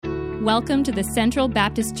Welcome to the Central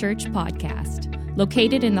Baptist Church podcast.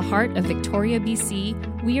 Located in the heart of Victoria,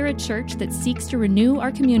 BC, we are a church that seeks to renew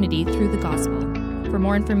our community through the gospel. For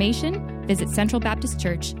more information, visit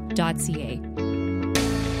centralbaptistchurch.ca.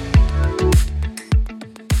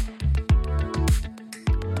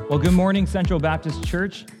 Well, good morning, Central Baptist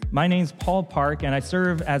Church. My name's Paul Park, and I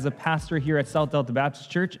serve as a pastor here at South Delta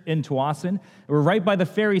Baptist Church in Tsawwassen. We're right by the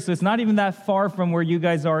ferry, so it's not even that far from where you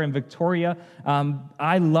guys are in Victoria.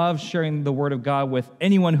 I love sharing the Word of God with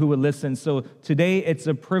anyone who would listen, so today it's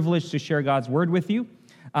a privilege to share God's Word with you.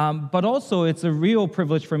 But also, it's a real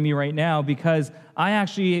privilege for me right now because I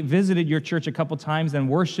actually visited your church a couple times and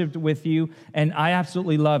worshiped with you, and I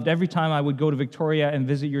absolutely loved every time I would go to Victoria and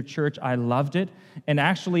visit your church. I loved it. And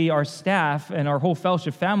actually, our staff and our whole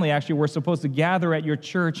fellowship family actually were supposed to gather at your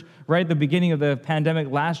church right at the beginning of the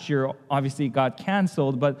pandemic last year. Obviously, it got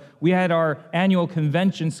canceled, but we had our annual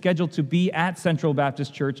convention scheduled to be at Central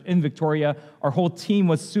Baptist Church in Victoria. Our whole team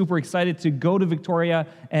was super excited to go to Victoria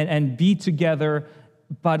and be together.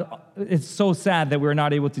 But it's so sad that we're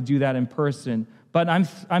not able to do that in person. But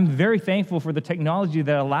I'm very thankful for the technology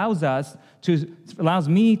that allows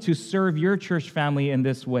me to serve your church family in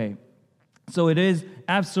this way. So it is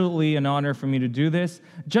absolutely an honor for me to do this.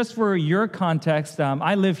 Just for your context,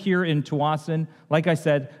 I live here in Tsawwassen, like I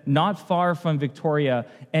said, not far from Victoria,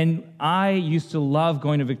 and I used to love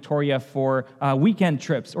going to Victoria for weekend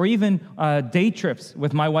trips or even day trips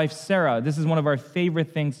with my wife, Sarah. This is one of our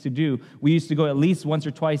favorite things to do. We used to go at least once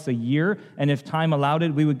or twice a year, and if time allowed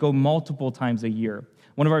it, we would go multiple times a year.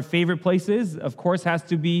 One of our favorite places, of course, has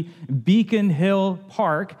to be Beacon Hill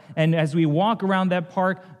Park. And as we walk around that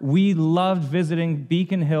park, we loved visiting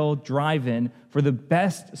Beacon Hill Drive-In for the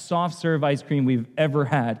best soft-serve ice cream we've ever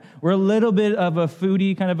had. We're a little bit of a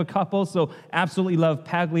foodie kind of a couple, so absolutely love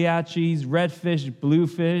Pagliacci's, redfish,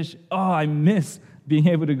 bluefish. Oh, I miss being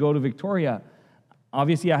able to go to Victoria.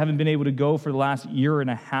 Obviously, I haven't been able to go for the last year and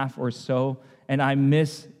a half or so, and I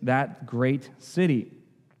miss that great city.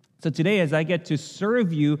 So today, as I get to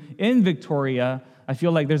serve you in Victoria, I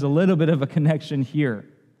feel like there's a little bit of a connection here.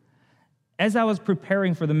 As I was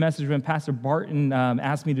preparing for the message when Pastor Barton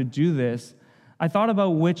asked me to do this, I thought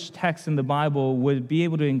about which text in the Bible would be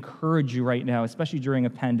able to encourage you right now, especially during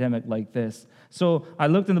a pandemic like this. So I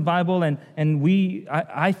looked in the Bible, and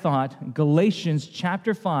I thought Galatians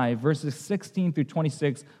chapter 5, verses 16 through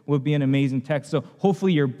 26 would be an amazing text. So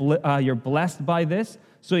hopefully you're blessed by this.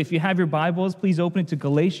 So if you have your Bibles, please open it to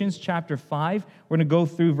Galatians chapter 5. We're going to go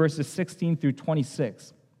through verses 16 through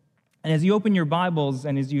 26. And as you open your Bibles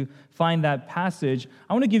and as you find that passage,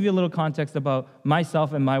 I want to give you a little context about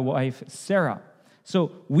myself and my wife, Sarah.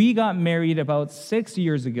 So we got married about 6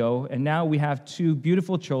 years ago, and now we have two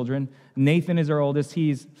beautiful children. Nathan is our oldest.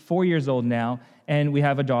 He's 4 years old now, and we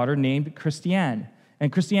have a daughter named Christiane.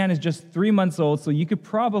 And Christiane is just 3 months old, so you could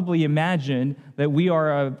probably imagine that we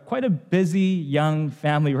are quite a busy young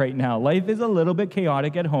family right now. Life is a little bit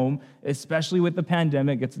chaotic at home, especially with the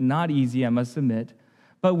pandemic. It's not easy, I must admit.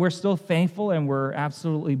 But we're still thankful, and we're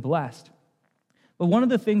absolutely blessed. But one of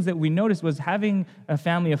the things that we noticed was having a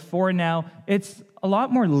family of four now, it's a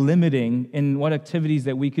lot more limiting in what activities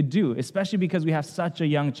that we could do, especially because we have such a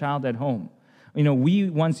young child at home. You know, we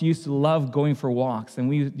once used to love going for walks, and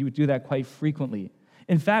we would do that quite frequently.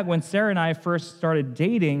 In fact, when Sarah and I first started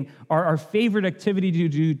dating, our favorite activity to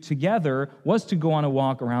do together was to go on a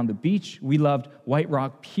walk around the beach. We loved White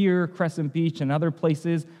Rock Pier, Crescent Beach, and other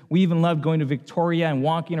places. We even loved going to Victoria and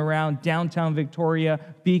walking around downtown Victoria,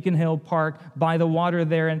 Beacon Hill Park, by the water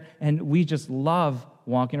there, and we just love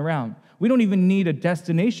walking around. We don't even need a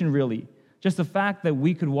destination, really. Just the fact that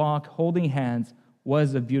we could walk holding hands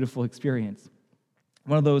was a beautiful experience.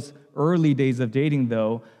 One of those early days of dating,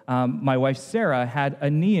 though, my wife Sarah had a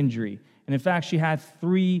knee injury. And in fact, she had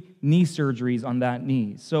 3 knee surgeries on that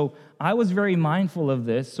knee. So I was very mindful of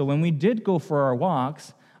this. So when we did go for our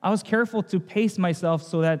walks, I was careful to pace myself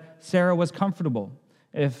so that Sarah was comfortable.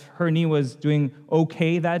 If her knee was doing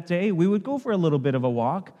okay that day, we would go for a little bit of a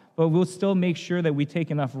walk, but we'll still make sure that we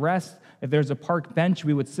take enough rest. If there's a park bench,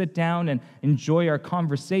 we would sit down and enjoy our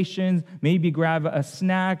conversations, maybe grab a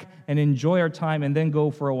snack and enjoy our time and then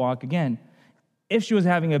go for a walk again. If she was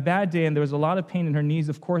having a bad day and there was a lot of pain in her knees,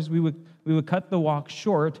 of course, we would cut the walk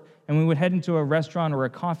short and we would head into a restaurant or a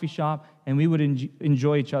coffee shop and we would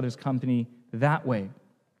enjoy each other's company that way.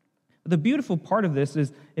 The beautiful part of this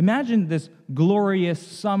is, imagine this glorious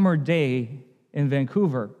summer day in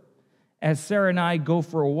Vancouver. As Sarah and I go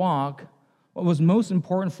for a walk, what was most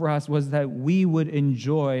important for us was that we would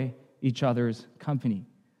enjoy each other's company.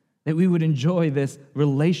 that we would enjoy this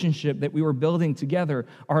relationship that we were building together,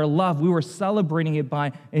 our love. We were celebrating it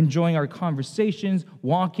by enjoying our conversations,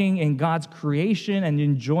 walking in God's creation, and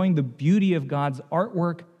enjoying the beauty of God's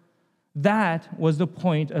artwork. That was the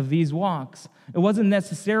point of these walks. It wasn't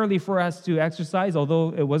necessarily for us to exercise,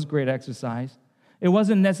 although it was great exercise. It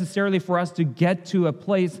wasn't necessarily for us to get to a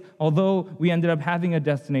place, although we ended up having a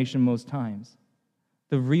destination most times.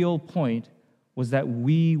 The real point was that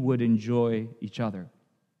we would enjoy each other.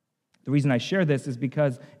 The reason I share this is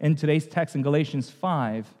because in today's text in Galatians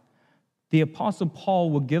 5, the Apostle Paul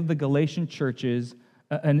will give the Galatian churches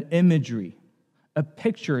an imagery, a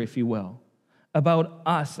picture, if you will, about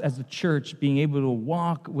us as a church being able to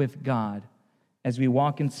walk with God as we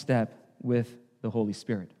walk in step with the Holy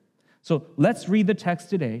Spirit. So let's read the text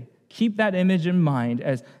today. Keep that image in mind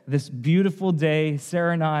as this beautiful day,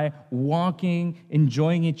 Sarah and I walking,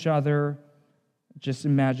 enjoying each other. Just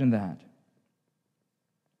imagine that.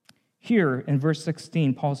 Here in verse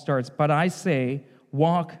 16, Paul starts, "But I say,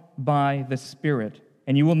 walk by the Spirit,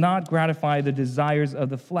 and you will not gratify the desires of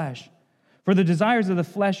the flesh. For the desires of the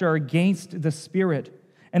flesh are against the Spirit,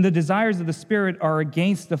 and the desires of the Spirit are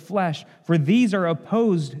against the flesh, for these are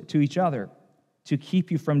opposed to each other, to keep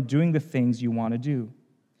you from doing the things you want to do.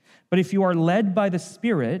 But if you are led by the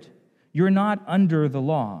Spirit, you're not under the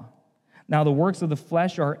law. Now the works of the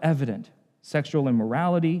flesh are evident: sexual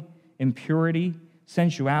immorality, impurity,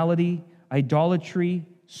 sensuality, idolatry,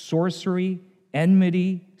 sorcery,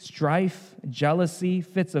 enmity, strife, jealousy,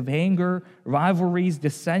 fits of anger, rivalries,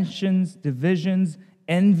 dissensions, divisions,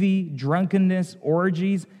 envy, drunkenness,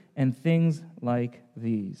 orgies, and things like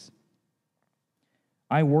these.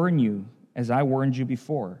 I warn you, as I warned you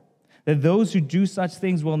before, that those who do such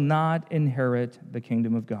things will not inherit the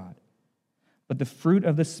kingdom of God. But the fruit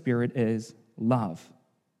of the Spirit is love,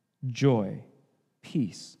 joy,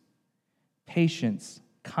 peace, patience,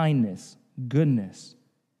 kindness, goodness,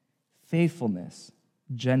 faithfulness,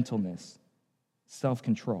 gentleness,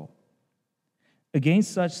 self-control.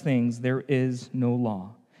 Against such things there is no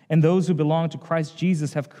law. And those who belong to Christ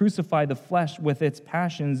Jesus have crucified the flesh with its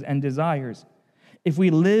passions and desires. If we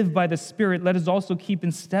live by the Spirit, let us also keep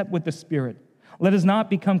in step with the Spirit. Let us not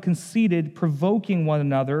become conceited, provoking one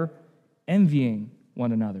another, envying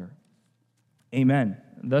one another." Amen.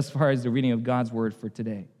 Thus far is the reading of God's word for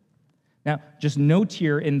today. Now, just note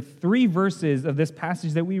here, in 3 verses of this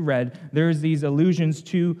passage that we read, there's these allusions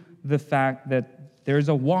to the fact that there's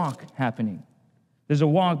a walk happening. There's a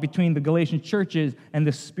walk between the Galatian churches and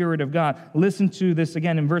the Spirit of God. Listen to this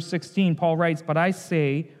again in verse 16. Paul writes, "But I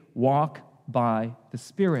say, walk by the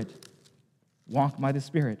Spirit." Walk by the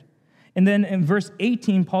Spirit. And then in verse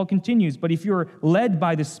 18, Paul continues, "But if you're led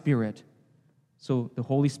by the Spirit," so the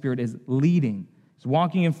Holy Spirit is leading. He's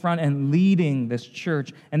walking in front and leading this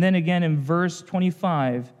church. And then again in verse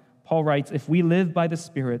 25, Paul writes, "If we live by the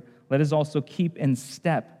Spirit, let us also keep in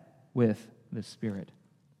step with the Spirit."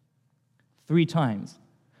 3 times,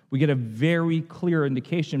 we get a very clear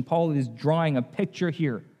indication. Paul is drawing a picture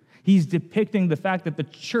here. He's depicting the fact that the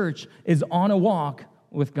church is on a walk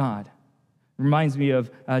with God. Reminds me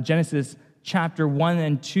of Genesis chapter 1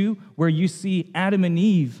 and 2, where you see Adam and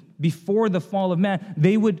Eve, before the fall of man,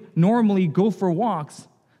 they would normally go for walks.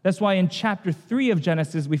 That's why in chapter 3 of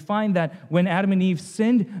Genesis, we find that when Adam and Eve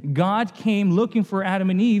sinned, God came looking for Adam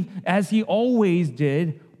and Eve, as he always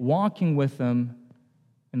did, walking with them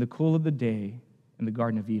in the cool of the day in the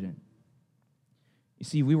Garden of Eden. You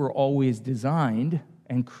see, we were always designed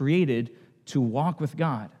and created to walk with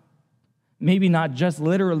God. Maybe not just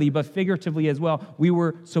literally, but figuratively as well. We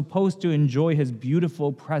were supposed to enjoy his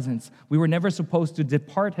beautiful presence. We were never supposed to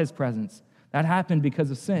depart his presence. That happened because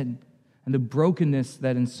of sin and the brokenness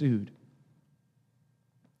that ensued.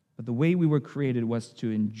 But the way we were created was to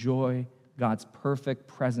enjoy God's perfect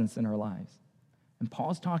presence in our lives. And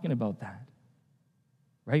Paul's talking about that,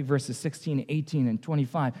 right? Verses 16, 18, and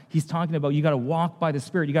 25. He's talking about you got to walk by the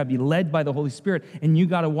Spirit. You got to be led by the Holy Spirit, and you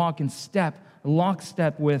got to walk in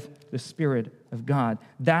lockstep with the Spirit of God.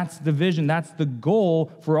 That's the vision. That's the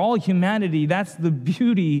goal for all humanity. That's the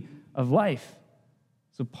beauty of life.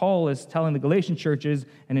 So Paul is telling the Galatian churches,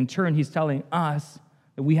 and in turn, he's telling us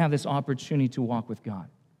that we have this opportunity to walk with God.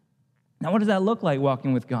 Now, what does that look like,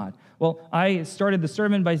 walking with God? Well, I started the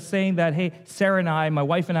sermon by saying that, hey, Sarah and I, my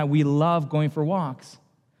wife and I, we love going for walks.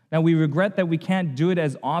 Now, we regret that we can't do it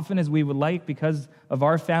as often as we would like because of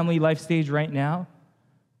our family life stage right now.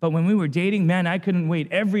 But when we were dating, man, I couldn't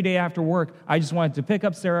wait. Every day after work, I just wanted to pick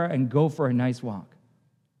up Sarah and go for a nice walk.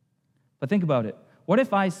 But think about it. What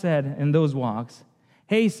if I said in those walks,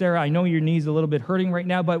 hey, Sarah, I know your knee's a little bit hurting right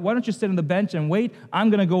now, but why don't you sit on the bench and wait? I'm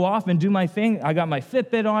going to go off and do my thing. I got my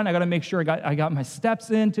Fitbit on. I got to make sure I got my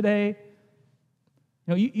steps in today.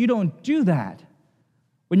 You don't do that.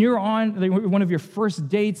 When you're on one of your first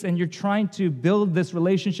dates and you're trying to build this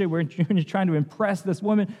relationship where you're trying to impress this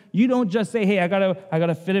woman, you don't just say, hey, I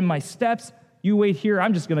gotta fit in my steps. You wait here.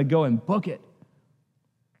 I'm just going to go and book it.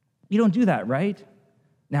 You don't do that, right?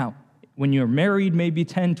 Now, when you're married, maybe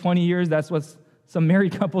 10, 20 years, that's what some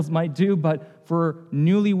married couples might do. But for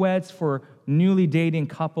newlyweds, for newly dating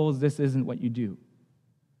couples, this isn't what you do.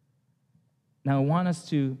 Now, I want us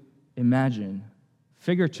to imagine,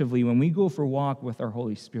 figuratively, when we go for a walk with our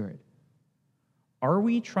Holy Spirit, are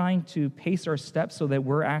we trying to pace our steps so that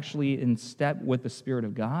we're actually in step with the Spirit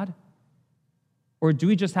of God? Or do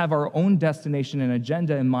we just have our own destination and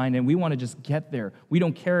agenda in mind and we want to just get there? We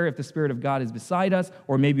don't care if the Spirit of God is beside us,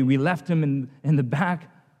 or maybe we left him in the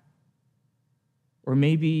back, or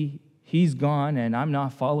maybe he's gone and I'm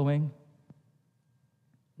not following.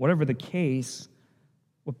 Whatever the case,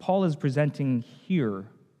 what Paul is presenting here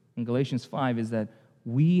in Galatians 5 is that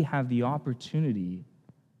we have the opportunity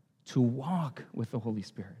to walk with the Holy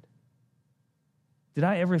Spirit. Did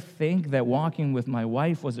I ever think that walking with my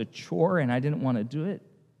wife was a chore and I didn't want to do it?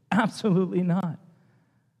 Absolutely not.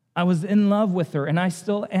 I was in love with her, and I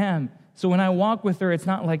still am. So when I walk with her, it's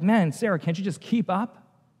not like, man, Sarah, can't you just keep up?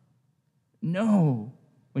 No.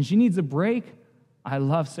 When she needs a break, I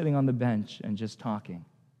love sitting on the bench and just talking,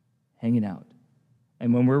 hanging out.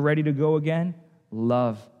 And when we're ready to go again,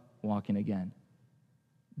 love walking again.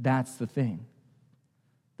 That's the thing.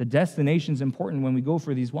 The destination's important when we go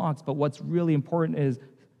for these walks, but what's really important is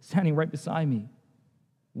standing right beside me,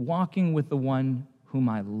 walking with the one whom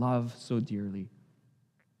I love so dearly.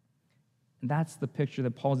 And that's the picture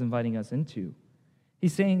that Paul's inviting us into.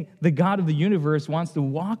 He's saying the God of the universe wants to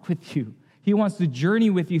walk with you. He wants to journey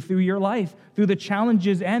with you through your life, through the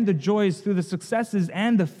challenges and the joys, through the successes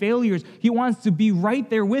and the failures. He wants to be right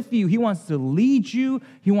there with you. He wants to lead you.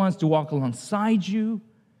 He wants to walk alongside you.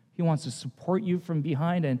 He wants to support you from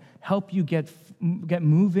behind and help you get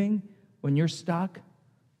moving when you're stuck.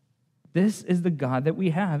 This is the God that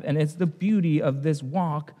we have, and it's the beauty of this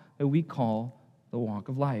walk that we call the walk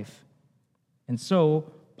of life. And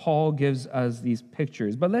so Paul gives us these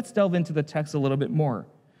pictures. But let's delve into the text a little bit more.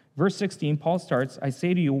 Verse 16, Paul starts, I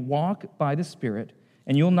say to you, walk by the Spirit,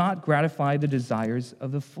 and you'll not gratify the desires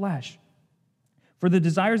of the flesh. For the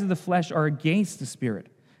desires of the flesh are against the Spirit,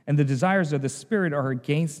 and the desires of the Spirit are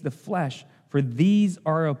against the flesh, for these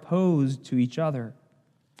are opposed to each other.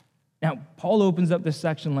 Now, Paul opens up this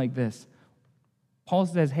section like this. Paul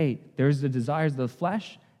says, hey, there's the desires of the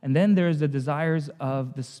flesh, and then there's the desires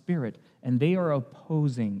of the Spirit, and they are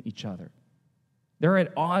opposing each other. They're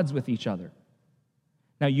at odds with each other.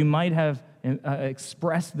 Now, you might have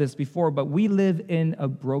expressed this before, but we live in a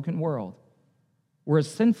broken world where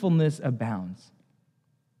sinfulness abounds.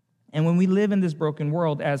 And when we live in this broken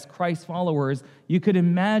world as Christ followers, you could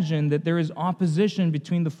imagine that there is opposition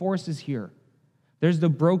between the forces here. There's the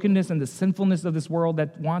brokenness and the sinfulness of this world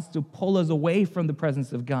that wants to pull us away from the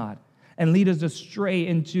presence of God and lead us astray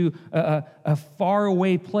into a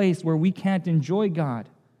faraway place where we can't enjoy God,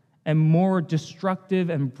 and more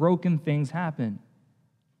destructive and broken things happen.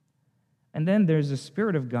 And then there's the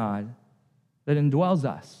Spirit of God that indwells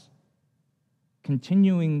us,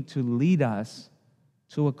 continuing to lead us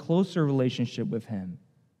to a closer relationship with Him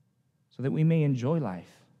so that we may enjoy life,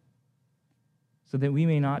 so that we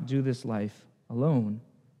may not do this life alone,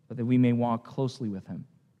 but that we may walk closely with Him.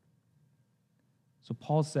 So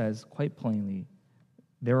Paul says quite plainly,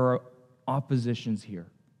 there are oppositions here.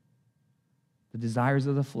 The desires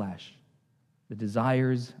of the flesh, the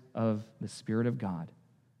desires of the Spirit of God,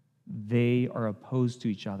 they are opposed to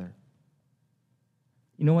each other.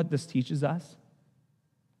 You know what this teaches us?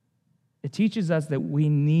 It teaches us that we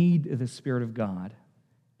need the Spirit of God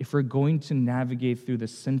if we're going to navigate through the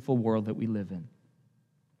sinful world that we live in.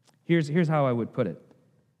 Here's how I would put it.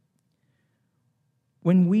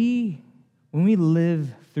 When we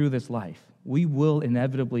live through this life, we will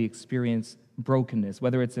inevitably experience brokenness,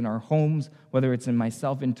 whether it's in our homes, whether it's in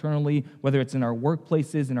myself internally, whether it's in our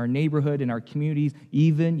workplaces, in our neighborhood, in our communities,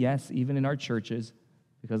 even in our churches.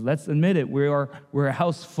 Because let's admit it, we're a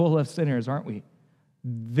house full of sinners, aren't we?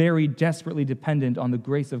 Very desperately dependent on the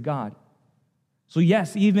grace of God. So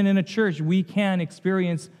yes, even in a church, we can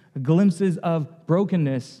experience glimpses of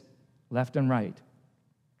brokenness left and right.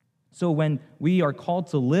 So when we are called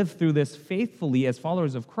to live through this faithfully as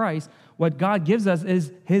followers of Christ, what God gives us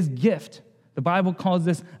is His gift. The Bible calls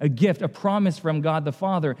this a gift, a promise from God the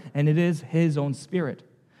Father, and it is His own Spirit.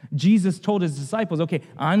 Jesus told his disciples, okay,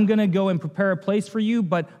 I'm going to go and prepare a place for you,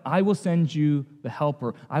 but I will send you the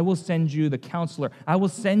helper. I will send you the counselor. I will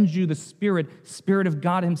send you the Spirit of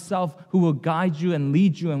God himself, who will guide you and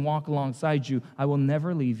lead you and walk alongside you. I will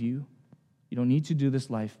never leave you. You don't need to do this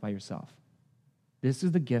life by yourself. This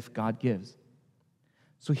is the gift God gives.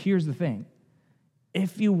 So here's the thing.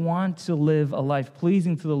 If you want to live a life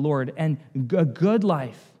pleasing to the Lord and a good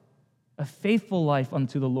life, a faithful life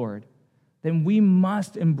unto the Lord, then we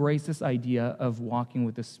must embrace this idea of walking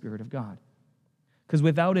with the Spirit of God. Because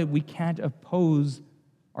without it, we can't oppose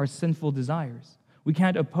our sinful desires. We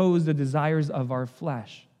can't oppose the desires of our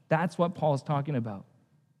flesh. That's what Paul's talking about.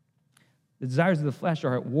 The desires of the flesh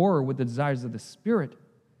are at war with the desires of the Spirit.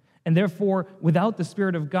 And therefore, without the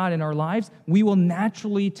Spirit of God in our lives, we will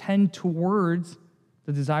naturally tend towards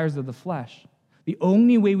the desires of the flesh. The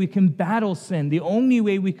only way we can battle sin, the only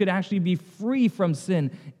way we could actually be free from sin,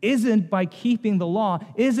 isn't by keeping the law,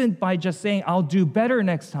 isn't by just saying, I'll do better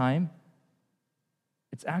next time.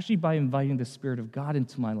 It's actually by inviting the Spirit of God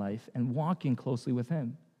into my life and walking closely with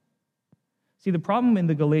him. See, the problem in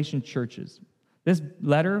the Galatian churches, this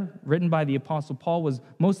letter written by the Apostle Paul was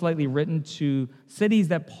most likely written to cities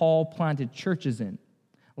that Paul planted churches in,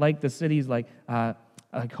 like the cities like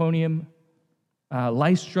Iconium,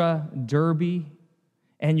 Lystra, Derbe,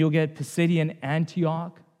 and you'll get Pisidian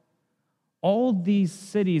Antioch. All these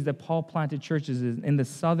cities that Paul planted churches in the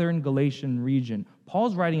southern Galatian region.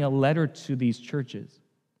 Paul's writing a letter to these churches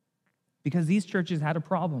because these churches had a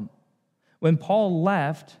problem. When Paul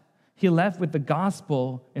left, he left with the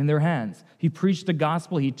gospel in their hands. He preached the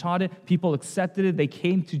gospel, he taught it, people accepted it, they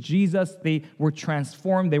came to Jesus, they were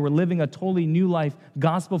transformed, they were living a totally new life,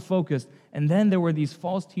 gospel-focused. And then there were these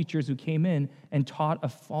false teachers who came in and taught a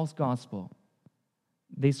false gospel.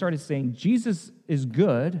 They started saying, Jesus is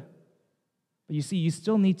good, but you see, you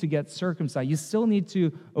still need to get circumcised. You still need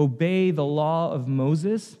to obey the law of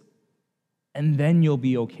Moses, and then you'll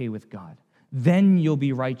be okay with God. Then you'll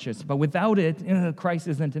be righteous. But without it, Christ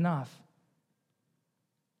isn't enough.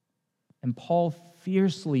 And Paul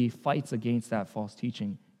fiercely fights against that false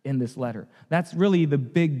teaching in this letter. That's really the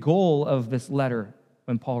big goal of this letter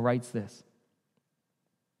when Paul writes this.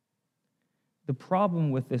 The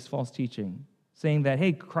problem with this false teaching, saying that,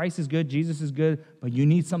 hey, Christ is good, Jesus is good, but you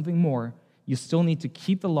need something more. You still need to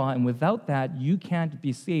keep the law, and without that, you can't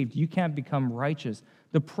be saved. You can't become righteous.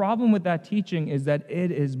 The problem with that teaching is that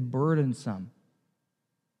it is burdensome.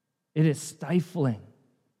 It is stifling.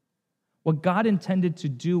 What God intended to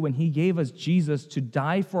do when he gave us Jesus to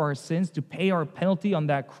die for our sins, to pay our penalty on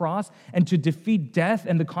that cross, and to defeat death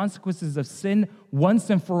and the consequences of sin once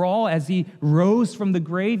and for all as he rose from the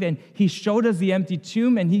grave and he showed us the empty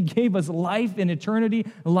tomb and he gave us life in eternity,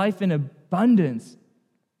 life in abundance.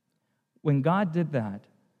 When God did that,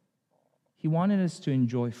 he wanted us to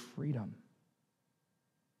enjoy freedom.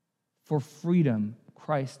 For freedom,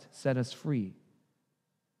 Christ set us free.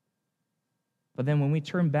 But then when we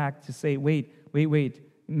turn back to say, wait,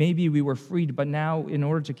 maybe we were freed, but now in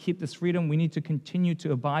order to keep this freedom, we need to continue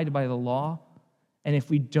to abide by the law. And if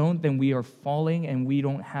we don't, then we are falling and we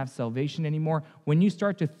don't have salvation anymore. When you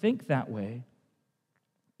start to think that way,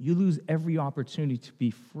 you lose every opportunity to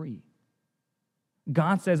be free.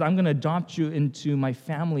 God says, I'm going to adopt you into my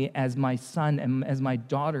family as my son and as my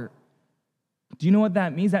daughter. Do you know what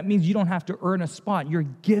that means? That means you don't have to earn a spot. You're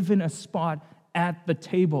given a spot at the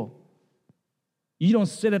table. You don't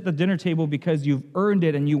sit at the dinner table because you've earned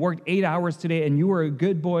it and you worked 8 hours today and you were a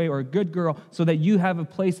good boy or a good girl so that you have a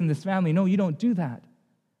place in this family. No, you don't do that.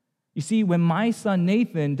 You see, when my son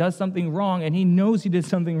Nathan does something wrong and he knows he did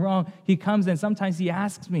something wrong, he comes and sometimes he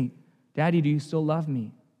asks me, Daddy, do you still love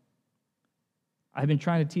me? I've been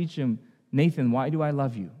trying to teach him, Nathan, why do I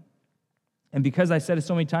love you? And because I said it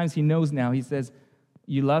so many times, he knows now. He says,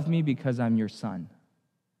 you love me because I'm your son.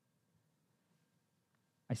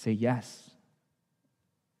 I say, yes,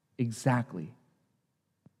 exactly.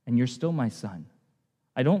 And you're still my son.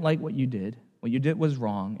 I don't like what you did. What you did was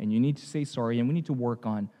wrong, and you need to say sorry, and we need to work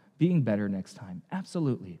on being better next time.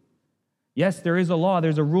 Absolutely. Yes, there is a law.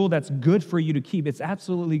 There's a rule that's good for you to keep. It's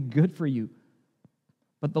absolutely good for you.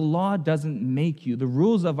 But the law doesn't make you, the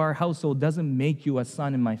rules of our household doesn't make you a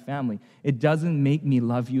son in my family. It doesn't make me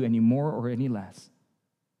love you any more or any less.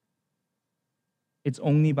 It's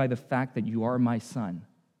only by the fact that you are my son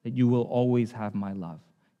that you will always have my love.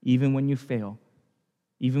 Even when you fail,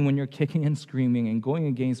 even when you're kicking and screaming and going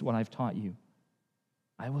against what I've taught you,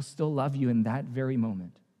 I will still love you in that very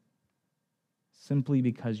moment, simply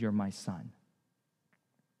because you're my son.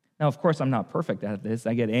 Now, of course, I'm not perfect at this.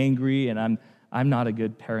 I get angry and I'm not a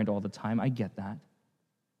good parent all the time. I get that.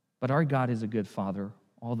 But our God is a good father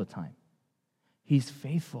all the time. He's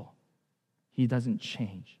faithful. He doesn't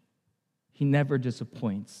change. He never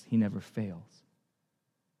disappoints. He never fails.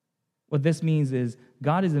 What this means is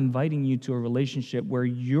God is inviting you to a relationship where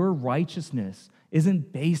your righteousness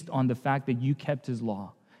isn't based on the fact that you kept his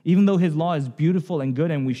law. Even though his law is beautiful and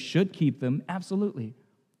good and we should keep them, absolutely.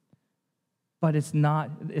 But it's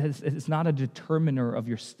not a determiner of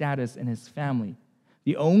your status in his family.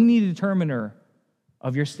 The only determiner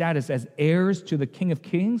of your status as heirs to the King of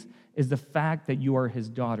Kings is the fact that you are his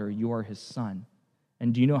daughter, you are his son.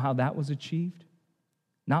 And do you know how that was achieved?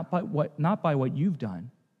 Not by what you've done,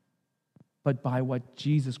 but by what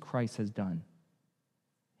Jesus Christ has done.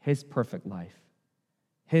 His perfect life,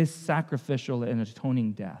 his sacrificial and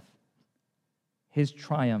atoning death, his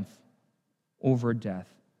triumph over death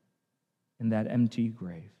in that empty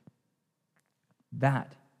grave.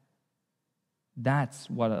 That's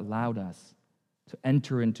what allowed us to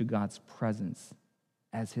enter into God's presence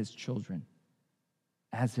as his children,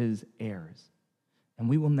 as his heirs. And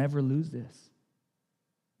we will never lose this.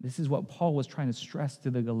 This is what Paul was trying to stress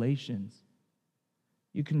to the Galatians.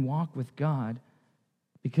 You can walk with God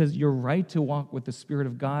because your right to walk with the Spirit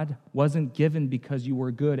of God wasn't given because you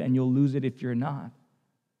were good and you'll lose it if you're not.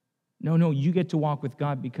 No, you get to walk with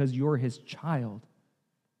God because you're his child.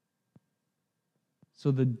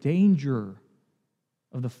 So the danger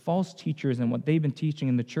of the false teachers and what they've been teaching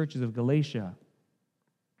in the churches of Galatia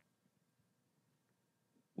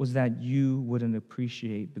was that you wouldn't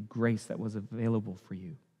appreciate the grace that was available for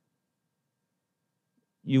you.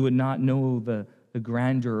 You would not know the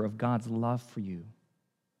grandeur of God's love for you.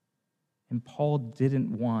 And Paul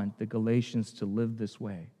didn't want the Galatians to live this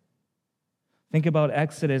way. Think about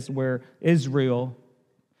Exodus, where Israel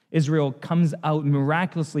comes out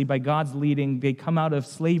miraculously by God's leading. They come out of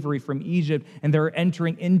slavery from Egypt, and they're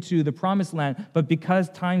entering into the promised land. But because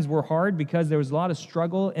times were hard, because there was a lot of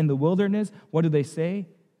struggle in the wilderness, what do they say?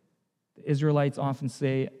 The Israelites often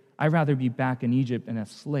say, I'd rather be back in Egypt and a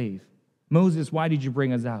slave. Moses, why did you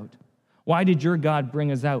bring us out? Why did your God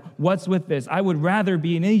bring us out? What's with this? I would rather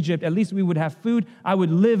be in Egypt. At least we would have food. I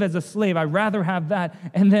would live as a slave. I'd rather have that.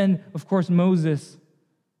 And then, of course, Moses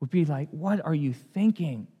would be like, what are you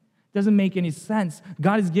thinking? Doesn't make any sense.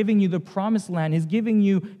 God is giving you the promised land. He's giving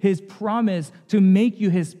you his promise to make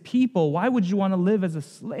you his people. Why would you want to live as a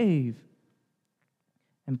slave?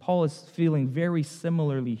 And Paul is feeling very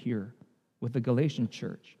similarly here with the Galatian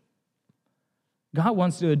church. God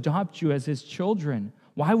wants to adopt you as his children.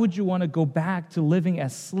 Why would you want to go back to living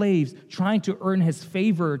as slaves, trying to earn his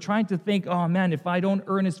favor, trying to think, oh man, if I don't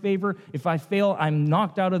earn his favor, if I fail, I'm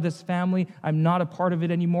knocked out of this family, I'm not a part of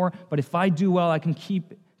it anymore, but if I do well, I can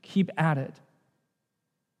keep at it.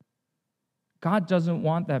 God doesn't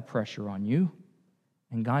want that pressure on you,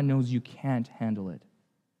 and God knows you can't handle it.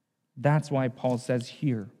 That's why Paul says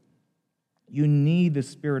here, you need the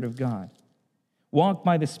Spirit of God. Walk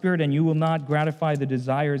by the Spirit, and you will not gratify the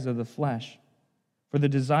desires of the flesh. For the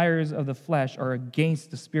desires of the flesh are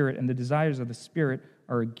against the Spirit, and the desires of the Spirit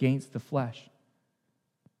are against the flesh.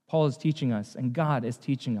 Paul is teaching us, and God is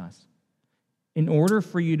teaching us, in order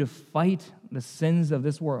for you to fight the sins of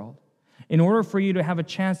this world, in order for you to have a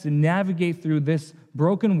chance to navigate through this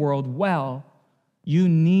broken world well, you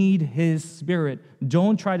need his Spirit.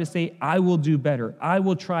 Don't try to say, I will do better. I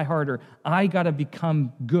will try harder. I got to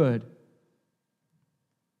become good.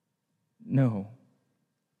 No.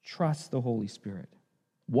 Trust the Holy Spirit.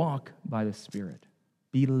 Walk by the Spirit.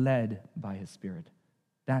 Be led by his Spirit.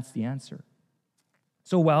 That's the answer.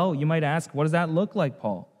 So, well, you might ask, what does that look like,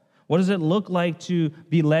 Paul? What does it look like to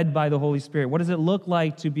be led by the Holy Spirit? What does it look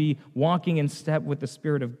like to be walking in step with the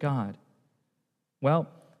Spirit of God? Well,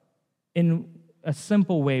 in a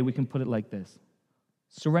simple way, we can put it like this.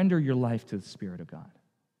 Surrender your life to the Spirit of God.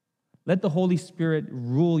 Let the Holy Spirit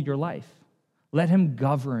rule your life. Let him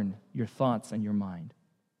govern your thoughts and your mind.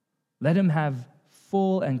 Let him have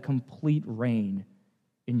full and complete reign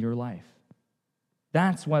in your life.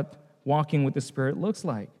 That's what walking with the Spirit looks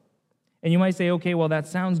like. And you might say, okay, well, that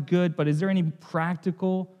sounds good, but is there any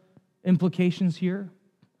practical implications here?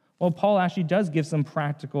 Well, Paul actually does give some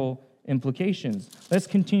practical implications. Let's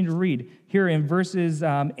continue to read. Here in verses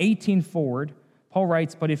 18 forward, Paul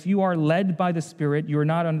writes, but if you are led by the Spirit, you are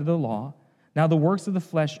not under the law. Now the works of the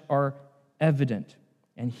flesh are evident.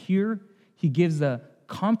 And here he gives a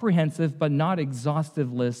comprehensive but not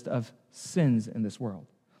exhaustive list of sins in this world.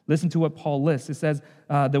 Listen to what Paul lists. It says,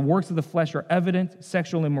 the works of the flesh are evident: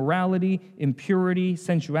 sexual immorality, impurity,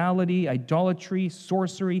 sensuality, idolatry,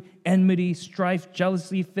 sorcery, enmity, strife,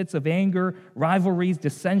 jealousy, fits of anger, rivalries,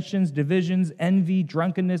 dissensions, divisions, envy,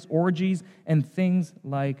 drunkenness, orgies, and things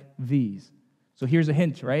like these. So here's a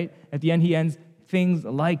hint, right? At the end he ends, things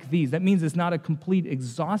like these. That means it's not a complete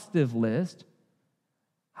exhaustive list.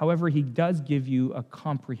 However, he does give you a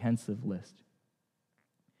comprehensive list.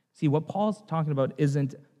 See, what Paul's talking about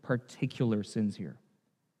isn't particular sins here.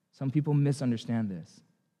 Some people misunderstand this,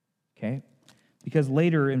 okay? Because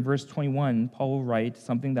later in verse 21, Paul will write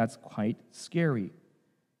something that's quite scary.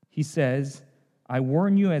 He says, I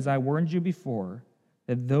warn you as I warned you before,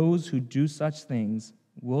 that those who do such things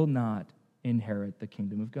will not inherit the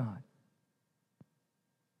kingdom of God.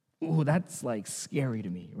 Ooh, that's like scary to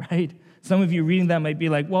me, right? Some of you reading that might be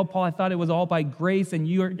like, well, Paul, I thought it was all by grace and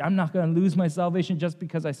I'm not going to lose my salvation just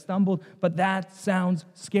because I stumbled, but that sounds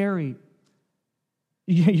scary.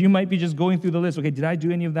 You might be just going through the list. Okay, did I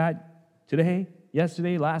do any of that today,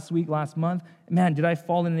 yesterday, last week, last month? Man, did I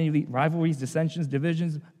fall in any rivalries, dissensions,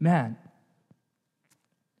 divisions? Man.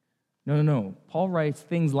 No. Paul writes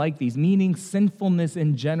things like these, meaning sinfulness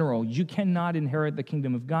in general. You cannot inherit the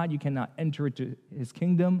kingdom of God. You cannot enter into his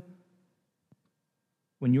kingdom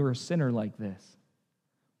when you're a sinner like this.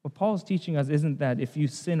 What Paul's teaching us isn't that if you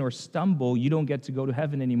sin or stumble, you don't get to go to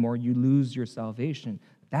heaven anymore. You lose your salvation.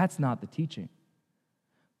 That's not the teaching.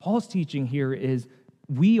 Paul's teaching here is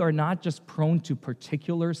we are not just prone to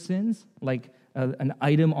particular sins, like an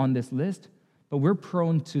item on this list, but we're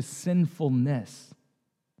prone to sinfulness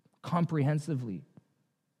comprehensively.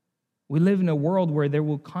 We live in a world where there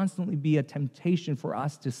will constantly be a temptation for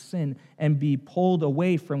us to sin and be pulled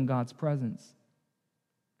away from God's presence.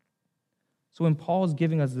 So when Paul is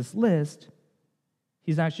giving us this list,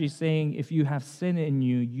 he's actually saying if you have sin in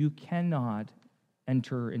you, you cannot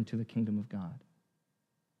enter into the kingdom of God.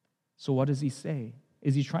 So what does he say?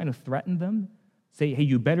 Is he trying to threaten them? Say, hey,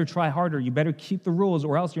 you better try harder, you better keep the rules,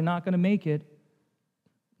 or else you're not going to make it.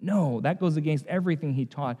 No, that goes against everything he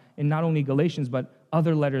taught in not only Galatians, but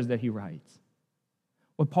other letters that he writes.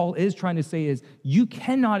 What Paul is trying to say is, you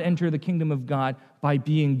cannot enter the kingdom of God by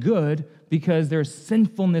being good because there's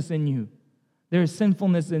sinfulness in you. There's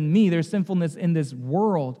sinfulness in me. There's sinfulness in this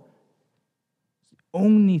world. It's the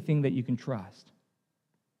only thing that you can trust.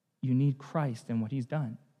 You need Christ and what he's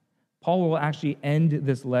done. Paul will actually end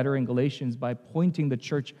this letter in Galatians by pointing the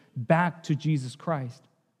church back to Jesus Christ.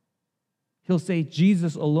 He'll say,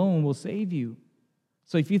 Jesus alone will save you.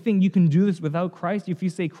 So if you think you can do this without Christ, if you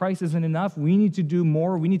say Christ isn't enough, we need to do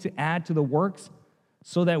more, we need to add to the works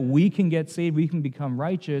so that we can get saved, we can become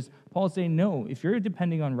righteous. Paul's saying, no, if you're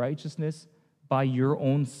depending on righteousness by your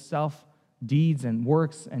own self-deeds and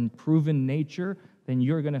works and proven nature, then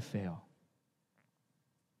you're going to fail.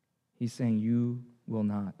 He's saying you will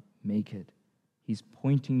not make it. He's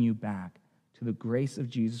pointing you back to the grace of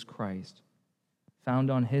Jesus Christ,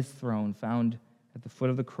 found on his throne, found at the foot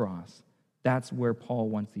of the cross. That's where Paul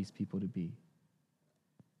wants these people to be.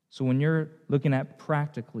 So when you're looking at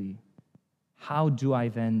practically, how do I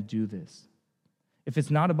then do this? If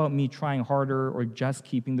it's not about me trying harder or just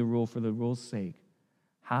keeping the rule for the rule's sake,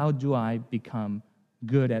 how do I become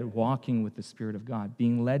good at walking with the Spirit of God,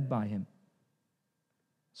 being led by him?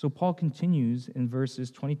 So Paul continues in verses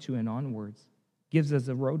 22 and onwards, gives us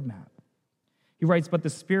a roadmap. He writes, but the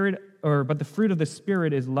fruit of the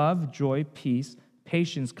Spirit is love, joy, peace,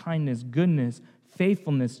 patience, kindness, goodness,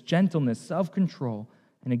 faithfulness, gentleness, self-control,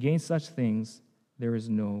 and against such things there is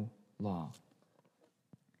no law.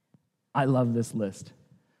 I love this list.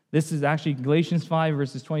 This is actually Galatians 5,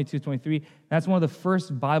 verses 22, 23. That's one of the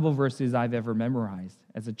first Bible verses I've ever memorized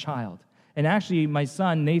as a child. And actually, my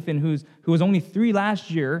son, Nathan, who was only 3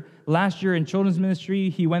 last year in children's ministry,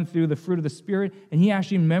 he went through the fruit of the Spirit, and he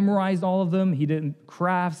actually memorized all of them. He did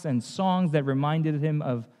crafts and songs that reminded him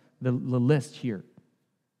of the list here.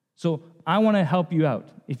 So I want to help you out.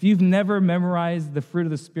 If you've never memorized the fruit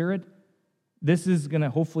of the Spirit, this is going to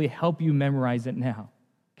hopefully help you memorize it now.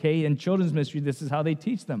 Okay? In children's ministry, this is how they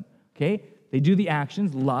teach them. Okay? They do the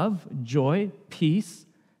actions: love, joy, peace,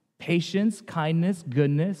 patience, kindness,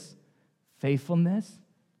 goodness, faithfulness,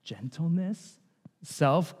 gentleness,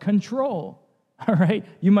 self-control. All right?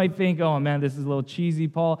 You might think, oh, man, this is a little cheesy,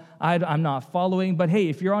 Paul. I'm not following. But hey,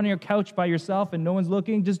 if you're on your couch by yourself and no one's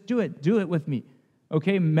looking, just do it. Do it with me.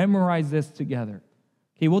 Okay? Memorize this together.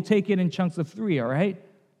 Okay, we'll take it in chunks of 3, all right?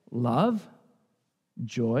 Love,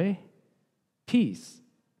 joy, peace,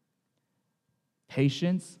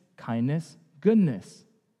 patience, kindness, goodness,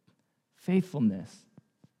 faithfulness,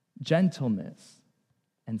 gentleness,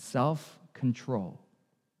 and self-control.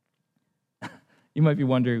 You might be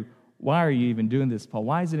wondering, why are you even doing this, Paul?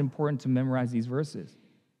 Why is it important to memorize these verses?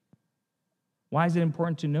 Why is it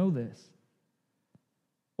important to know this?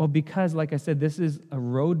 Well, because, like I said, this is a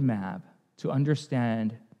roadmap to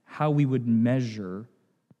understand how we would measure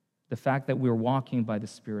the fact that we're walking by the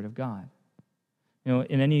Spirit of God.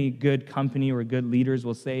 In any good company or good leaders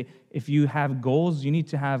will say, if you have goals, you need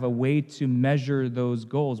to have a way to measure those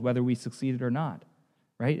goals, whether we succeeded or not,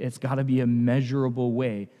 right? It's got to be a measurable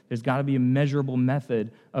way. There's got to be a measurable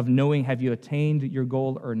method of knowing, have you attained your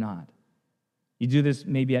goal or not? You do this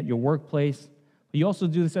maybe at your workplace, but you also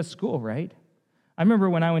do this at school, right? I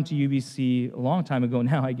remember when I went to UBC a long time ago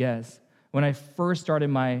now, I guess, when I first started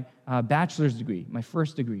my bachelor's degree, my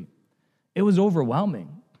first degree. It was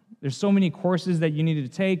overwhelming. There's so many courses that you needed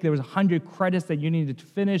to take. There was 100 credits that you needed to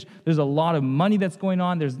finish. There's a lot of money that's going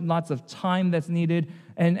on. There's lots of time that's needed.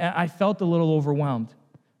 And I felt a little overwhelmed.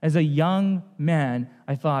 As a young man,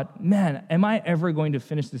 I thought, man, am I ever going to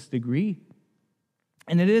finish this degree?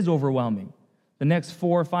 And it is overwhelming. The next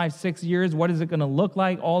 4, 5, 6 years, what is it going to look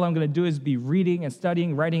like? All I'm going to do is be reading and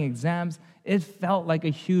studying, writing exams. It felt like a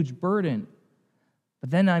huge burden.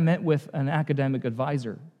 But then I met with an academic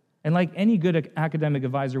advisor. And like any good academic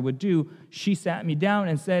advisor would do, she sat me down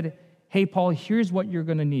and said, hey, Paul, here's what you're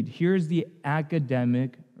going to need. Here's the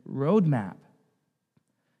academic roadmap.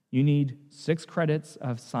 You need 6 credits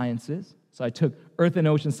of sciences. So I took Earth and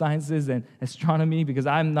Ocean Sciences and astronomy because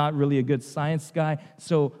I'm not really a good science guy.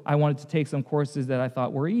 So I wanted to take some courses that I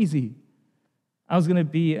thought were easy. I was going to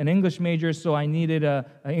be an English major, so I needed an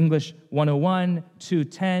English 101,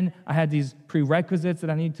 210. I had these prerequisites that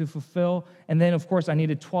I needed to fulfill. And then, of course, I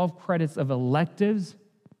needed 12 credits of electives.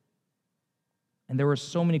 And there were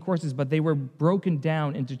so many courses, but they were broken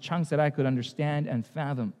down into chunks that I could understand and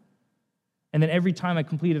fathom. And then every time I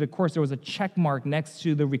completed a course, there was a check mark next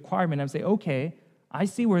to the requirement. I would say, okay, I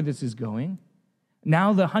see where this is going.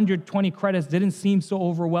 Now the 120 credits didn't seem so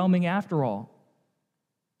overwhelming after all.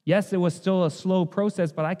 Yes, it was still a slow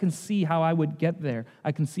process, but I can see how I would get there.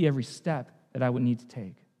 I can see every step that I would need to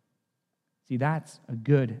take. See, that's a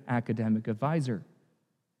good academic advisor.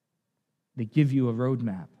 They give you a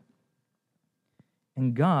roadmap.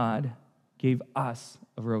 And God gave us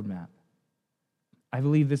a roadmap. I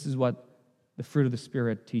believe this is what the fruit of the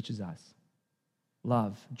Spirit teaches us.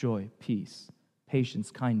 Love, joy, peace, patience,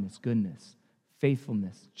 kindness, goodness,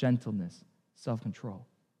 faithfulness, gentleness, self-control.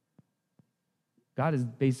 God is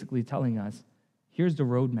basically telling us, here's the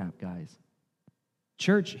roadmap, guys.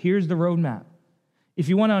 Church, here's the roadmap. If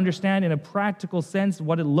you want to understand in a practical sense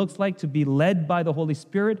what it looks like to be led by the Holy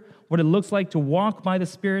Spirit, what it looks like to walk by the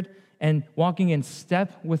Spirit and walking in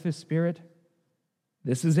step with the Spirit,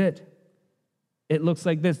 this is it. It looks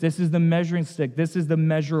like this. This is the measuring stick. This is the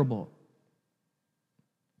measurable.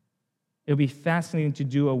 It'll be fascinating to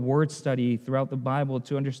do a word study throughout the Bible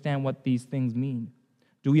to understand what these things mean.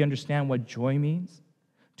 Do we understand what joy means?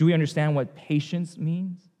 Do we understand what patience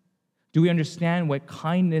means? Do we understand what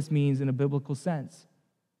kindness means in a biblical sense?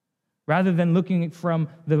 Rather than looking from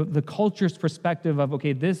the culture's perspective of,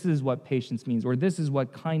 okay, this is what patience means, or this is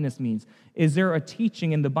what kindness means. Is there a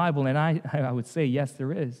teaching in the Bible? And I would say, yes,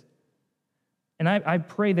 there is. And I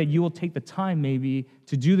pray that you will take the time maybe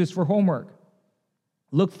to do this for homework.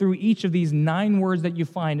 Look through each of these 9 words that you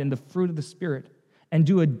find in the fruit of the Spirit and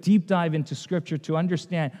do a deep dive into Scripture to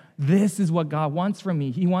understand this is what God wants from me.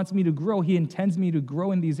 He wants me to grow. He intends me to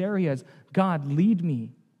grow in these areas. God, lead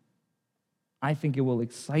me. I think it will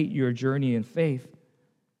excite your journey in faith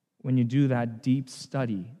when you do that deep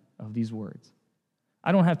study of these words.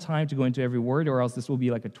 I don't have time to go into every word, or else this will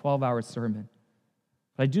be like a 12-hour sermon.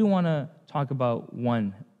 But I do want to talk about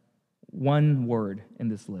one word in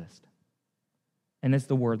this list, and it's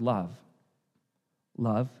the word love.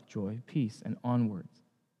 Love, joy, peace, and onwards.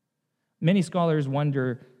 Many scholars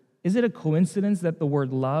wonder, is it a coincidence that the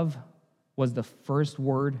word love was the first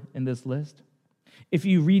word in this list? If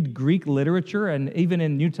you read Greek literature, and even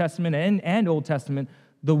in New Testament and Old Testament,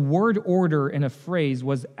 the word order in a phrase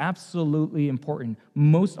was absolutely important.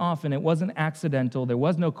 Most often, it wasn't accidental. There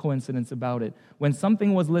was no coincidence about it. When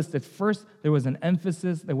something was listed first, there was an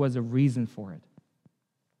emphasis, there was a reason for it.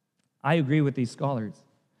 I agree with these scholars.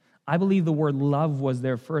 I believe the word love was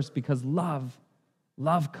there first because love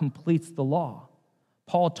completes the law.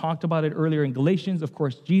 Paul talked about it earlier in Galatians. Of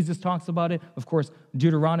course, Jesus talks about it. Of course,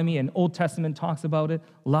 Deuteronomy and Old Testament talks about it.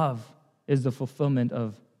 Love is the fulfillment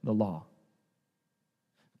of the law.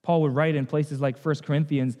 Paul would write in places like 1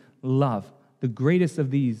 Corinthians, love. The greatest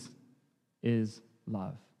of these is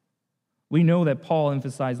love. We know that Paul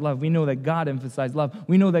emphasized love. We know that God emphasized love.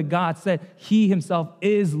 We know that God said he himself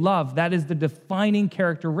is love. That is the defining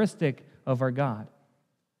characteristic of our God.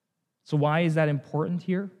 So why is that important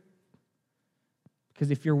here? Because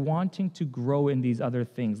if you're wanting to grow in these other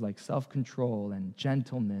things like self-control and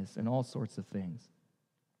gentleness and all sorts of things,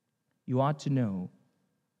 you ought to know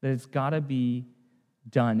that it's got to be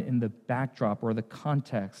done in the backdrop or the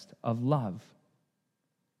context of love.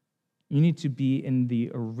 You need to be in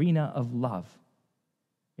the arena of love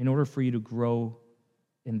in order for you to grow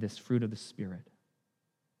in this fruit of the Spirit.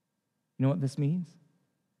 You know what this means?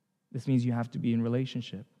 This means you have to be in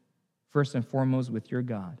relationship, first and foremost, with your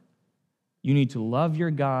God. You need to love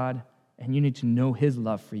your God, and you need to know his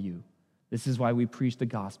love for you. This is why we preach the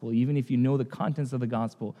gospel. Even if you know the contents of the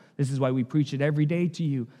gospel, this is why we preach it every day to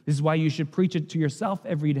you. This is why you should preach it to yourself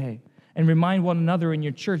every day. And remind one another in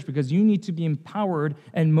your church, because you need to be empowered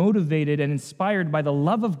and motivated and inspired by the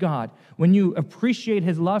love of God. When you appreciate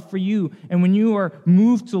his love for you, and when you are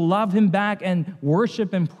moved to love him back and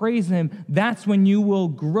worship and praise him, that's when you will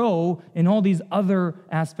grow in all these other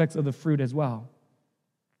aspects of the fruit as well.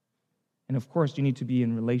 And of course, you need to be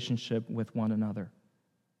in relationship with one another,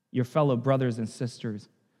 your fellow brothers and sisters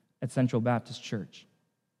at Central Baptist Church.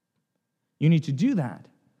 You need to do that,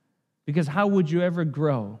 because how would you ever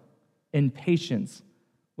grow in patience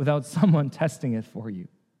without someone testing it for you?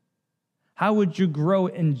 How would you grow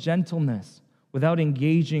in gentleness without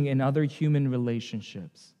engaging in other human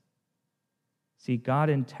relationships? See, God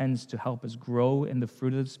intends to help us grow in the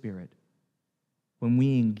fruit of the Spirit when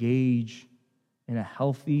we engage in a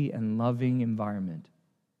healthy and loving environment,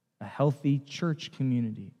 a healthy church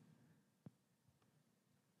community.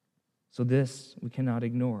 So this we cannot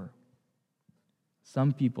ignore.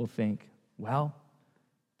 Some people think, well,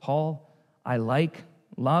 Paul, I like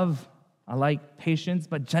love, I like patience,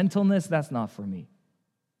 but gentleness, that's not for me.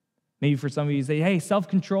 Maybe for some of you say, hey,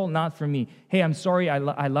 self-control, not for me. Hey, I'm sorry, I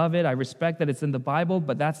love it, I respect that it's in the Bible,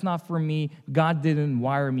 but that's not for me. God didn't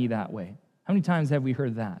wire me that way. How many times have we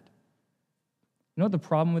heard that? You know what the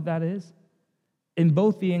problem with that is? In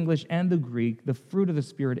both the English and the Greek, the fruit of the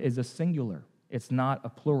Spirit is a singular. It's not a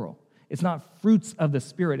plural. It's not fruits of the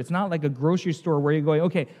Spirit. It's not like a grocery store where you're going,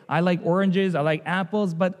 okay, I like oranges, I like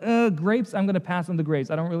apples, but grapes, I'm going to pass on the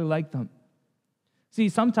grapes. I don't really like them. See,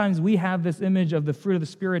 sometimes we have this image of the fruit of the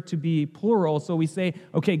Spirit to be plural, so we say,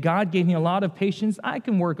 okay, God gave me a lot of patience. I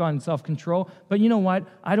can work on self-control, but you know what?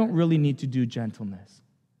 I don't really need to do gentleness.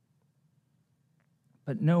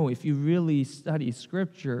 But no, if you really study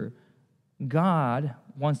Scripture, God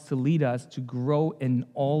wants to lead us to grow in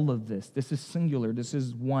all of this. This is singular. This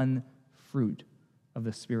is one fruit of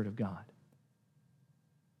the Spirit of God.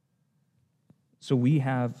 So we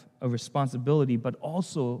have a responsibility, but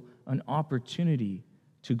also an opportunity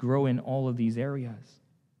to grow in all of these areas.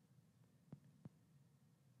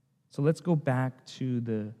 So let's go back to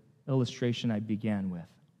the illustration I began with.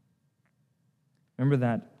 Remember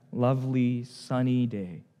that lovely sunny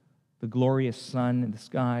day, the glorious sun in the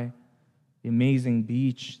sky, the amazing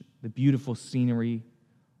beach, the beautiful scenery,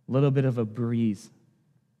 a little bit of a breeze.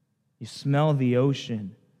 You smell the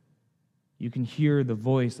ocean. You can hear the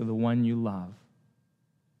voice of the one you love.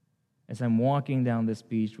 As I'm walking down this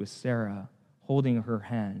beach with Sarah, holding her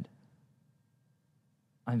hand,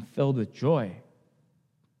 I'm filled with joy.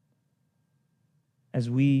 As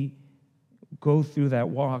we go through that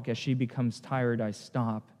walk, as she becomes tired, I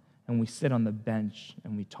stop and we sit on the bench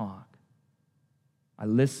and we talk. I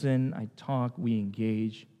listen, I talk, we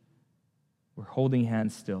engage. We're holding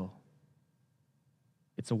hands still.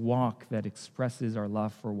 It's a walk that expresses our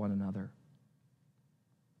love for one another.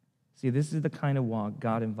 See, this is the kind of walk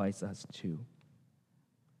God invites us to.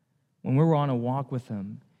 When we're on a walk with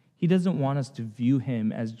him, he doesn't want us to view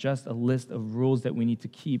him as just a list of rules that we need to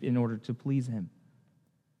keep in order to please him.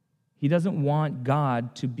 He doesn't want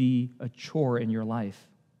God to be a chore in your life.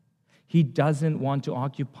 He doesn't want to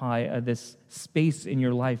occupy this space in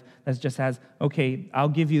your life that just has, okay, I'll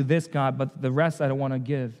give you this, God, but the rest I don't want to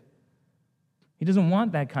give. He doesn't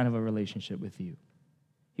want that kind of a relationship with you.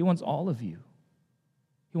 He wants all of you.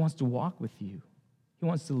 He wants to walk with you. He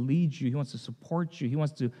wants to lead you. He wants to support you. He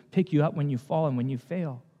wants to pick you up when you fall and when you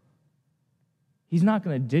fail. He's not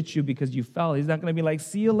going to ditch you because you fell. He's not going to be like,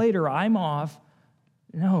 see you later, I'm off.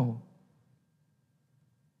 No.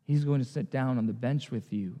 He's going to sit down on the bench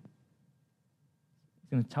with you. He's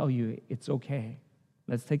going to tell you, it's okay.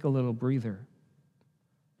 Let's take a little breather.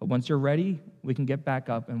 But once you're ready, we can get back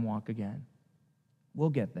up and walk again. We'll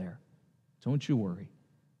get there. Don't you worry.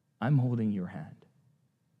 I'm holding your hand.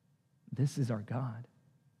 This is our God.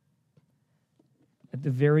 At the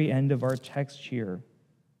very end of our text here,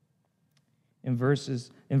 in verse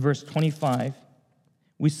 25,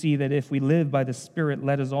 we see that if we live by the Spirit,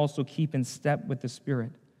 let us also keep in step with the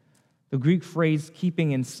Spirit. The Greek phrase,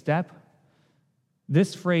 keeping in step,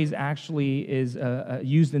 this phrase actually is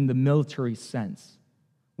used in the military sense,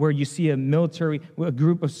 where you see a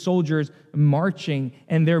group of soldiers marching,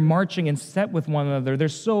 and they're marching in step with one another. They're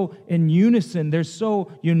so in unison, they're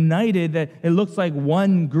so united that it looks like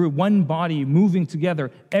one group, one body moving together.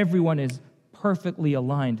 Everyone is perfectly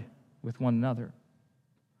aligned with one another.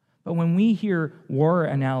 But when we hear war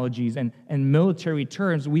analogies and military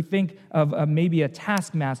terms, we think of maybe a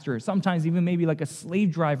taskmaster, sometimes even maybe like a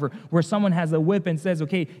slave driver, where someone has a whip and says,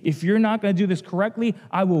 okay, if you're not going to do this correctly,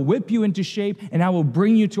 I will whip you into shape and I will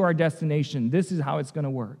bring you to our destination. This is how it's going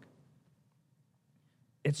to work.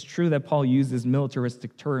 It's true that Paul uses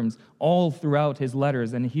militaristic terms all throughout his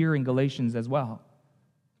letters and here in Galatians as well.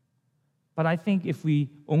 But I think if we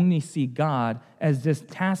only see God as this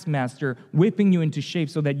taskmaster whipping you into shape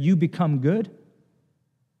so that you become good,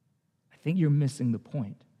 I think you're missing the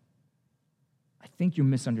point. I think you're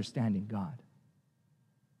misunderstanding God.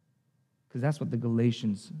 Because that's what the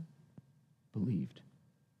Galatians believed.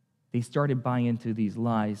 They started buying into these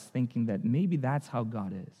lies, thinking that maybe that's how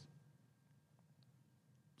God is.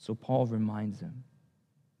 So Paul reminds them,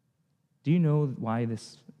 do you know why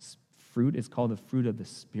this fruit is called the fruit of the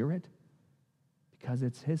Spirit? Because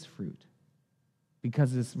it's his fruit.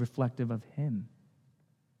 Because it's reflective of him.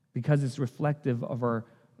 Because it's reflective of our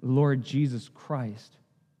Lord Jesus Christ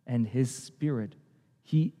and his Spirit.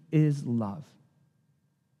 He is love.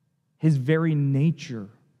 His very nature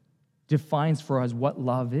defines for us what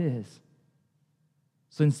love is.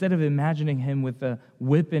 So instead of imagining him with a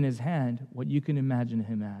whip in his hand, what you can imagine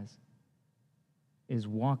him as is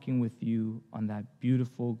walking with you on that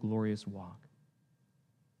beautiful, glorious walk.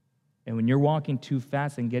 And when you're walking too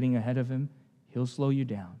fast and getting ahead of him, he'll slow you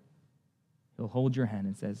down. He'll hold your hand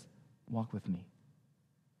and says, walk with me.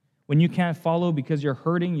 When you can't follow because you're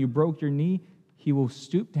hurting, you broke your knee, he will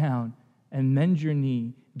stoop down and mend your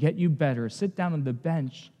knee, get you better, sit down on the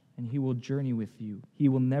bench, and he will journey with you. He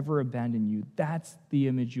will never abandon you. That's the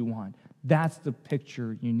image you want. That's the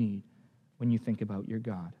picture you need when you think about your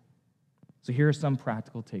God. So here are some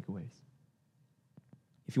practical takeaways.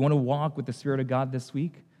 If you want to walk with the Spirit of God this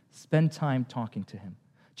week, spend time talking to him.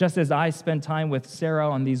 Just as I spend time with Sarah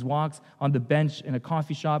on these walks, on the bench in a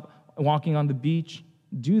coffee shop, walking on the beach,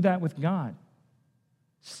 do that with God.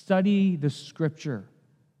 Study the Scripture.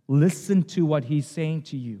 Listen to what he's saying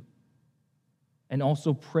to you. And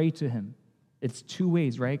also pray to him. It's two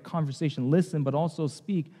ways, right? Conversation, listen, but also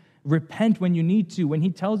speak. Repent when you need to. When he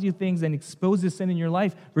tells you things and exposes sin in your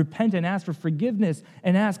life, repent and ask for forgiveness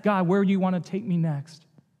and ask God, where do you want to take me next?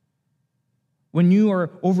 When you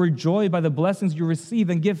are overjoyed by the blessings you receive,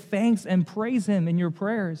 and give thanks and praise him in your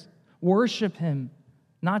prayers. Worship him,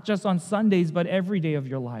 not just on Sundays, but every day of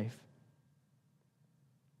your life.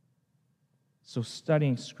 So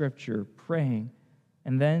studying Scripture, praying,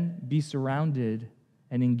 and then be surrounded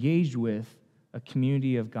and engaged with a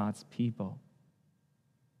community of God's people.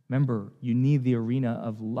 Remember, you need the arena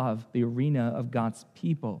of love, the arena of God's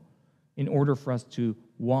people, in order for us to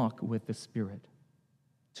walk with the Spirit,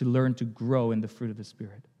 to learn to grow in the fruit of the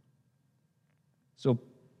Spirit. So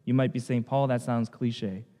you might be saying, Paul, that sounds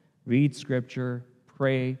cliche. Read Scripture,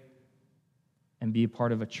 pray, and be a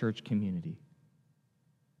part of a church community.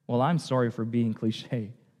 Well, I'm sorry for being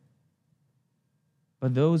cliche.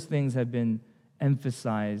 But those things have been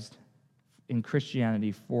emphasized in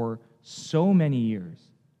Christianity for so many years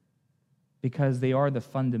because they are the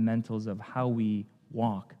fundamentals of how we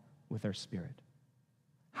walk with our spirit,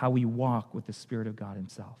 how we walk with the Spirit of God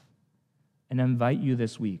himself. And I invite you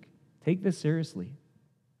this week, take this seriously.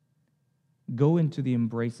 Go into the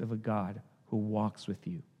embrace of a God who walks with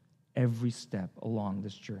you every step along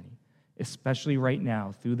this journey, especially right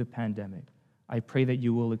now through the pandemic. I pray that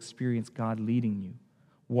you will experience God leading you,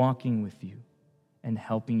 walking with you, and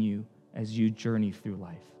helping you as you journey through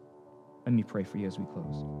life. Let me pray for you as we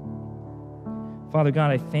close. Father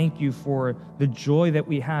God, I thank you for the joy that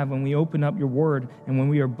we have when we open up your word and when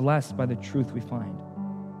we are blessed by the truth we find.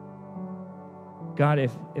 God,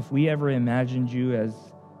 if we ever imagined you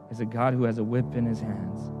as a God who has a whip in his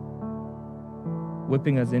hands,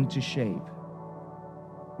 whipping us into shape,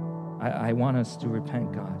 I want us to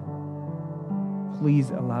repent, God. Please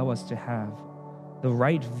allow us to have the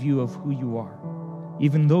right view of who you are.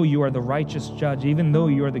 Even though you are the righteous judge, even though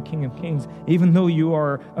you are the King of Kings, even though you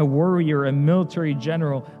are a warrior, a military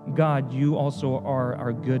general, God, you also are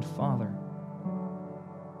our good Father.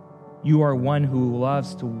 You are one who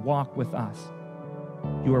loves to walk with us.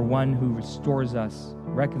 You are one who restores us,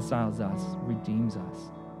 reconciles us, redeems us.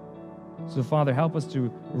 So, Father, help us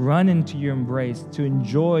to run into your embrace, to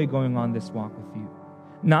enjoy going on this walk with you.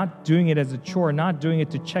 Not doing it as a chore, not doing it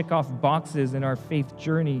to check off boxes in our faith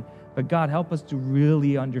journey, but God, help us to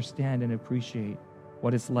really understand and appreciate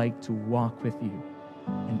what it's like to walk with you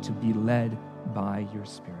and to be led by your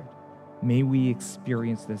Spirit. May we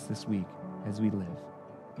experience this week as we live.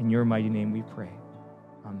 In your mighty name we pray.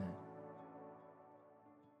 Amen.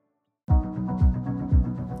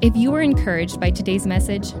 If you were encouraged by today's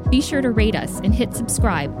message, be sure to rate us and hit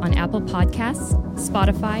subscribe on Apple Podcasts,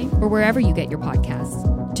 Spotify, or wherever you get your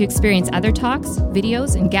podcasts. To experience other talks,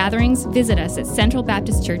 videos, and gatherings, visit us at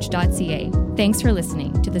centralbaptistchurch.ca. Thanks for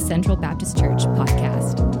listening to the Central Baptist Church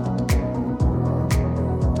podcast.